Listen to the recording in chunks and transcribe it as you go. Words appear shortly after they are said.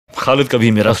खालिद कभी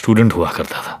मेरा स्टूडेंट हुआ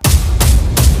करता था।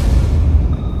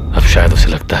 अब शायद उसे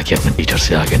लगता है कि अपने टीचर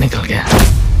से आगे निकल गया।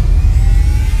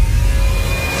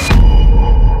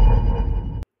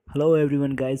 हेलो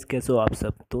एवरीवन गाइस, कैसे हो आप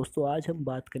सब। दोस्तों आज हम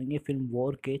बात करेंगे फिल्म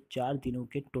वॉर के 4 दिनों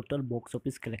के टोटल बॉक्स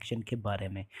ऑफिस कलेक्शन के बारे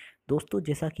में। दोस्तों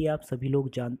जैसा कि आप सभी लोग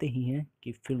जानते ही हैं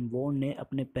कि फिल्म वॉर ने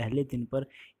अपने पहले दिन पर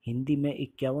हिंदी में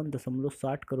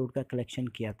 51.60 करोड़ का कलेक्शन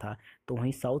किया था, तो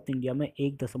वहीं साउथ इंडिया में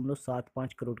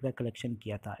 1.75 करोड़ का कलेक्शन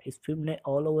किया था। इस फिल्म ने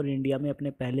ऑल ओवर इंडिया में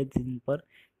अपने पहले दिन पर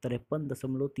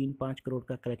 53.35 करोड़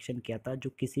का कलेक्शन किया था, जो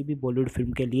किसी भी बॉलीवुड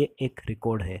फिल्म के लिए एक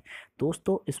रिकॉर्ड है।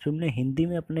 दोस्तों इस फिल्म ने हिंदी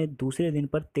में अपने दूसरे दिन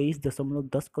पर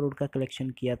 23.10 करोड़ का कलेक्शन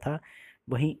किया था।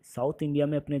 वहीं साउथ इंडिया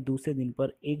में अपने दूसरे दिन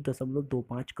पर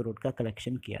 1.25 करोड़ का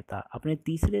कलेक्शन किया था। अपने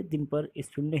तीसरे दिन पर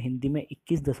इस फिल्म ने हिंदी में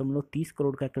 21.30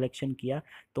 करोड़ का कलेक्शन किया,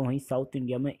 तो वहीं साउथ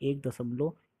इंडिया में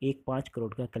 1.15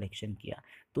 करोड़ का कलेक्शन किया।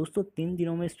 दोस्तों 3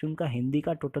 दिनों में इस फिल्म का हिंदी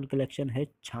का टोटल कलेक्शन है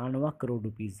 96 करोड़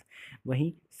रुपीज़।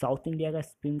 वहीं साउथ इंडिया का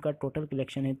इस फिल्म का टोटल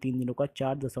कलेक्शन है 3 दिनों का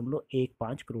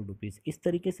 4.15 करोड़ रुपीज़। इस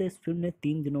तरीके से इस फिल्म ने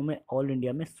 3 दिनों में ऑल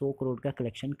इंडिया में 100 करोड़ का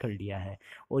कलेक्शन कर लिया है,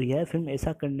 और यह फिल्म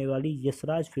ऐसा करने वाली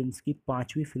यशराज फिल्म्स की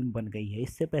 5वीं फिल्म बन गई है।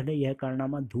 इससे पहले यह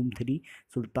कारनामा धूम 3,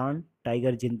 सुल्तान,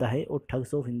 टाइगर जिंदा है और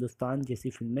ठग्स ऑफ हिंदुस्तान जैसी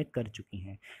फिल्में कर चुकी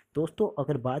हैं। दोस्तों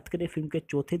अगर बात करें फिल्म के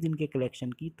चौथे दिन के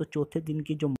कलेक्शन की, तो चौथे दिन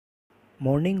की जो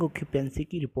मॉर्निंग ऑक्यूपेंसी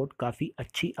की रिपोर्ट काफ़ी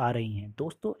अच्छी आ रही है।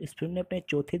 दोस्तों इस फिल्म ने अपने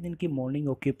चौथे दिन की मॉर्निंग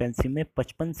ऑक्यूपेंसी में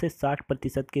 55 से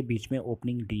 60% के बीच में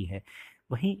ओपनिंग ली है।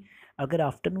 वहीं अगर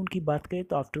आफ्टरनून की बात करें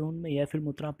तो आफ्टरनून में यह फिल्म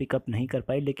उतना पिकअप नहीं कर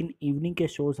पाई, लेकिन इवनिंग के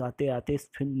शोज आते आते इस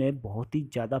फिल्म ने बहुत ही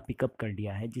ज़्यादा पिकअप कर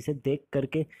लिया है, जिसे देख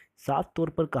करके साफ तौर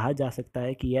पर कहा जा सकता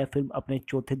है कि यह फिल्म अपने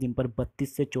चौथे दिन पर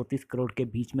 32 से 34 करोड़ के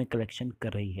बीच में कलेक्शन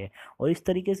कर रही है। और इस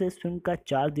तरीके से इस फिल्म का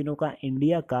 4 दिनों का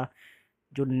इंडिया का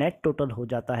जो नेट टोटल हो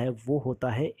जाता है वो होता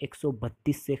है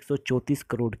 132 से 134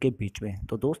 करोड़ के बीच में।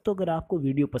 तो दोस्तों अगर आपको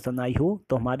वीडियो पसंद आई हो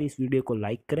तो हमारी इस वीडियो को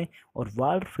लाइक करें और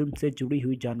वॉर फिल्म से जुड़ी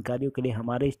हुई जानकारियों के लिए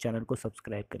हमारे इस चैनल को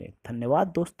सब्सक्राइब करें।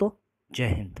 धन्यवाद दोस्तों, जय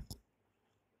हिंद।